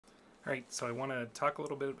Right, so I want to talk a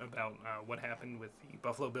little bit about what happened with the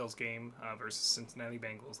Buffalo Bills game versus Cincinnati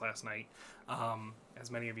Bengals last night.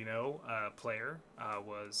 As many of you know, a player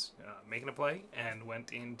was making a play and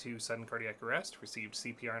went into sudden cardiac arrest, received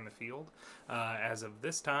CPR in the field. As of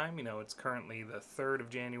this time, it's currently the 3rd of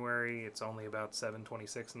January. It's only about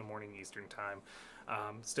 7:26 in the morning Eastern time.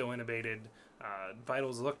 Still intubated.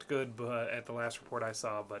 Vitals looked good at the last report I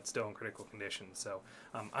saw, but still in critical condition. So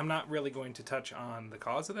I'm not really going to touch on the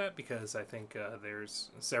cause of that because I think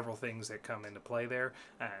there's several things that come into play there,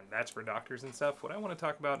 and that's for doctors and stuff. What I want to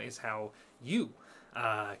talk about is how you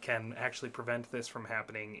can actually prevent this from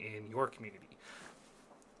happening in your community.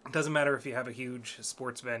 It doesn't matter if you have a huge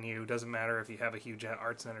sports venue, doesn't matter if you have a huge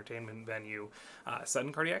arts and entertainment venue.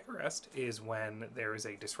 Sudden cardiac arrest is when there is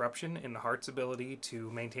a disruption in the heart's ability to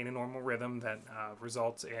maintain a normal rhythm that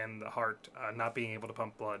results in the heart not being able to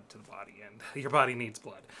pump blood to the body, and your body needs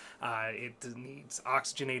blood. It needs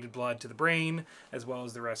oxygenated blood to the brain as well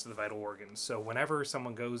as the rest of the vital organs. So whenever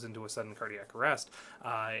someone goes into a sudden cardiac arrest,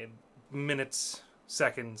 minutes,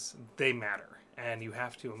 seconds, they matter. And you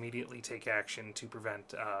have to immediately take action to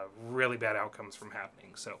prevent really bad outcomes from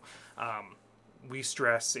happening. So we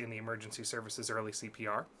stress in the emergency services early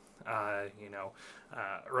CPR.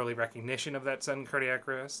 Early recognition of that sudden cardiac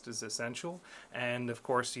arrest is essential. And of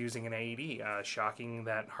course, using an AED, shocking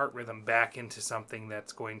that heart rhythm back into something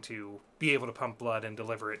that's going to be able to pump blood and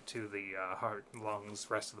deliver it to the heart, lungs,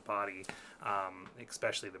 rest of the body,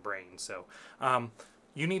 especially the brain. So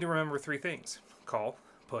you need to remember 3 things: call,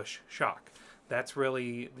 push, shock. That's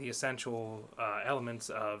really the essential elements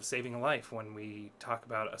of saving a life when we talk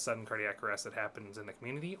about a sudden cardiac arrest that happens in the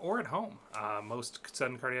community or at home. Most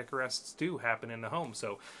sudden cardiac arrests do happen in the home,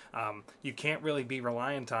 so you can't really be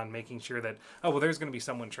reliant on making sure that, there's going to be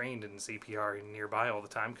someone trained in CPR nearby all the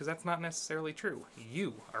time, because that's not necessarily true.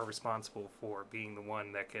 You are responsible for being the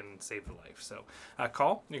one that can save the life. So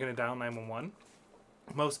call, you're going to dial 911.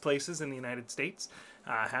 Most places in the United States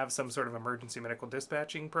have some sort of emergency medical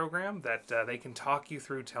dispatching program that they can talk you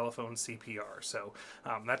through telephone CPR. So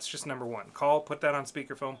that's just number 1. Call, put that on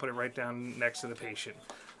speakerphone, put it right down next to the patient.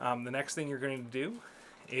 The next thing you're going to do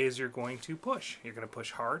is you're going to push. You're going to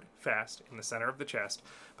push hard, fast, in the center of the chest,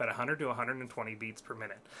 about 100 to 120 beats per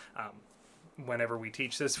minute. Whenever we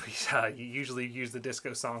teach this, we usually use the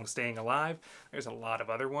disco song Staying Alive. There's a lot of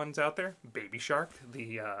other ones out there. Baby Shark,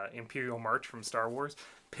 the Imperial March from Star Wars.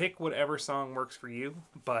 Pick whatever song works for you,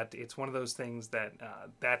 but it's one of those things that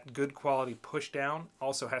that good quality push down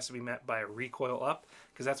also has to be met by a recoil up,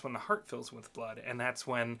 because that's when the heart fills with blood, and that's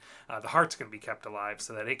when the heart's going to be kept alive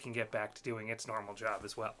so that it can get back to doing its normal job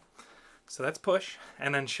as well. So that's push,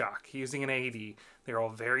 and then shock. Using an AED, they're all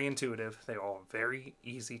very intuitive. They're all very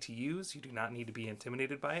easy to use. You do not need to be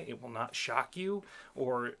intimidated by it. It will not shock you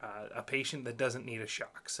or a patient that doesn't need a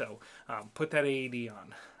shock. So put that AED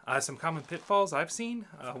on. Some common pitfalls I've seen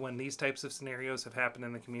when these types of scenarios have happened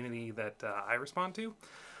in the community that I respond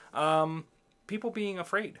to. People being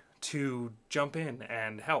afraid to jump in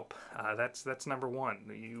and help. That's number 1.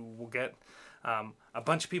 You will get a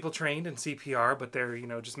bunch of people trained in CPR, but they're,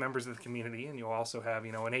 just members of the community, and you'll also have,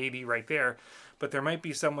 an AED right there, but there might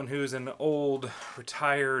be someone who's an old,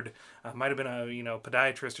 retired, might have been a,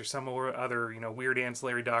 podiatrist or some other, weird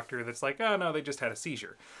ancillary doctor that's like, oh no, they just had a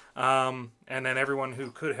seizure. And then everyone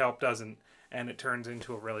who could help doesn't, and it turns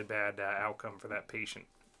into a really bad outcome for that patient.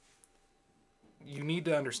 You need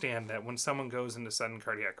to understand that when someone goes into sudden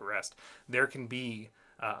cardiac arrest, there can be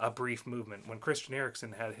a brief movement. When Christian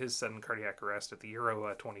Eriksen had his sudden cardiac arrest at the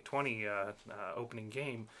Euro 2020 opening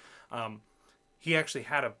game, he actually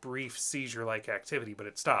had a brief seizure-like activity, but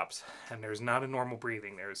it stops, and there's not a normal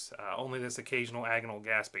breathing. There's only this occasional agonal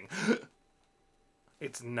gasping.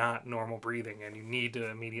 It's not normal breathing, and you need to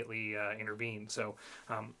immediately intervene. So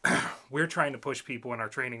we're trying to push people in our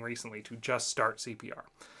training recently to just start CPR.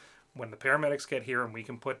 When the paramedics get here and we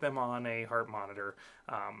can put them on a heart monitor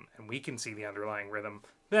and we can see the underlying rhythm,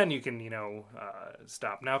 then you can,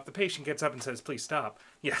 stop. Now, if the patient gets up and says, please stop,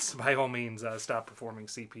 yes, by all means, stop performing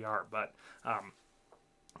CPR. But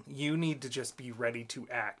you need to just be ready to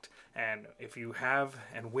act. And if you have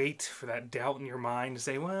and wait for that doubt in your mind to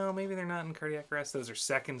say, well, maybe they're not in cardiac arrest, those are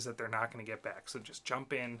seconds that they're not going to get back. So just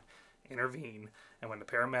jump in, intervene, and when the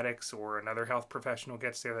paramedics or another health professional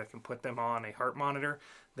gets there that can put them on a heart monitor,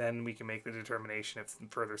 then we can make the determination if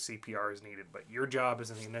further CPR is needed. But your job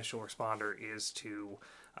as an initial responder is to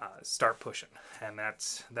start pushing, and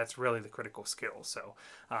that's really the critical skill. So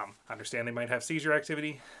understand they might have seizure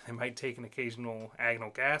activity, they might take an occasional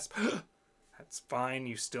agonal gasp. That's fine,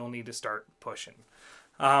 you still need to start pushing.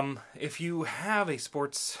 If you have a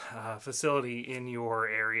sports facility in your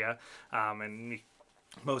area and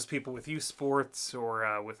most people with youth sports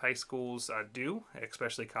or with high schools do,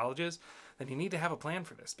 especially colleges, then you need to have a plan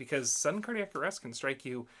for this, because sudden cardiac arrest can strike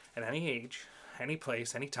you at any age, any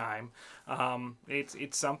place, any time.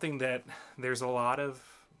 It's something that there's a lot of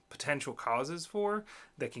potential causes for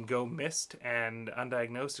that can go missed and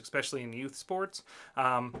undiagnosed, especially in youth sports.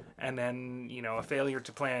 And then, a failure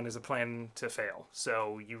to plan is a plan to fail.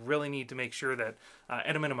 So you really need to make sure that,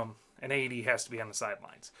 at a minimum, an AED has to be on the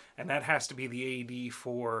sidelines. And that has to be the AED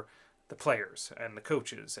for the players and the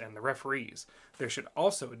coaches and the referees. There should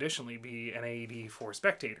also additionally be an AED for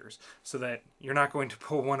spectators, so that you're not going to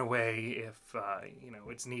pull one away if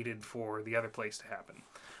it's needed for the other place to happen.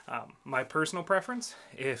 My personal preference: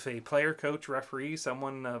 if a player, coach, referee,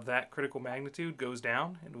 someone of that critical magnitude goes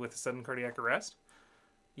down and with a sudden cardiac arrest,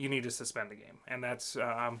 you need to suspend the game. And that's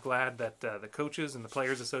I'm glad that the coaches and the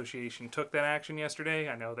Players Association took that action yesterday.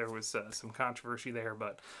 I know there was some controversy there,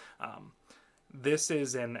 but this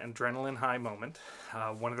is an adrenaline high moment.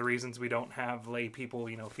 One of the reasons we don't have lay people,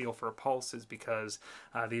 feel for a pulse is because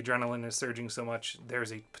the adrenaline is surging so much.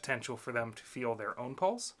 There's a potential for them to feel their own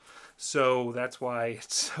pulse. So that's why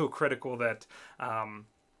it's so critical that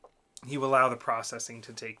you allow the processing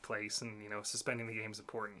to take place, and suspending the game is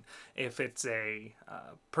important. If it's a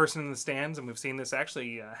person in the stands, and we've seen this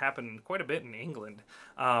actually happen quite a bit in England,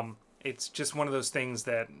 it's just one of those things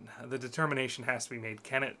that the determination has to be made.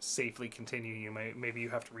 Can it safely continue? Maybe you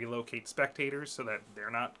have to relocate spectators so that they're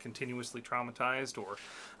not continuously traumatized, or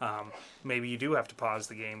maybe you do have to pause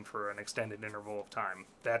the game for an extended interval of time.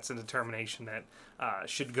 That's a determination that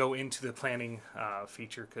should go into the planning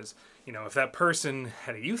feature, because if that person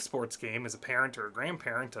at a youth sports game is a parent or a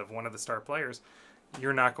grandparent of one of the star players,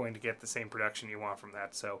 you're not going to get the same production you want from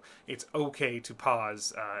that. So it's okay to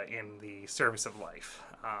pause in the service of life.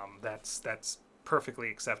 That's perfectly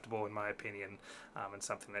acceptable in my opinion, and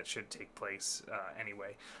something that should take place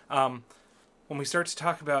anyway. When we start to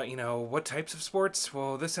talk about, what types of sports,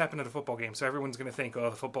 well, this happened at a football game, so everyone's going to think, oh,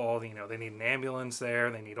 the football, they need an ambulance there,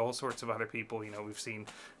 they need all sorts of other people. We've seen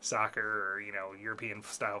soccer or,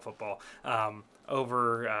 European-style football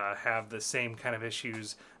have the same kind of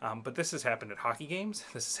issues, but this has happened at hockey games.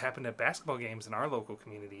 This has happened at basketball games in our local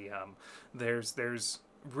community. There's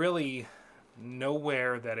really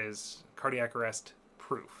nowhere that is cardiac arrest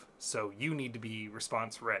proof, so you need to be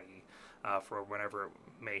response ready for whenever it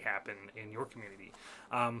may happen in your community.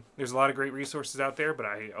 There's a lot of great resources out there, but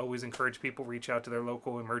I always encourage people reach out to their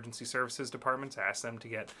local emergency services departments, ask them to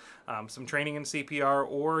get some training in CPR,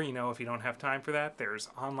 or if you don't have time for that, there's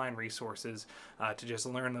online resources to just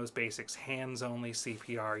learn those basics, hands-only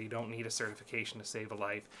CPR. You don't need a certification to save a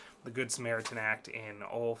life. The Good Samaritan Act in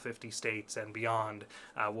all 50 states and beyond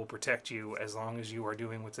will protect you as long as you are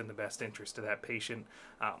doing what's in the best interest of that patient.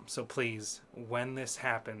 So please, when this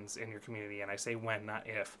happens in your community, and I say when, not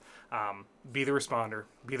if, be the responder,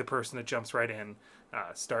 be the person that jumps right in,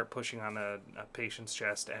 start pushing on a patient's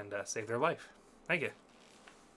chest and save their life. Thank you.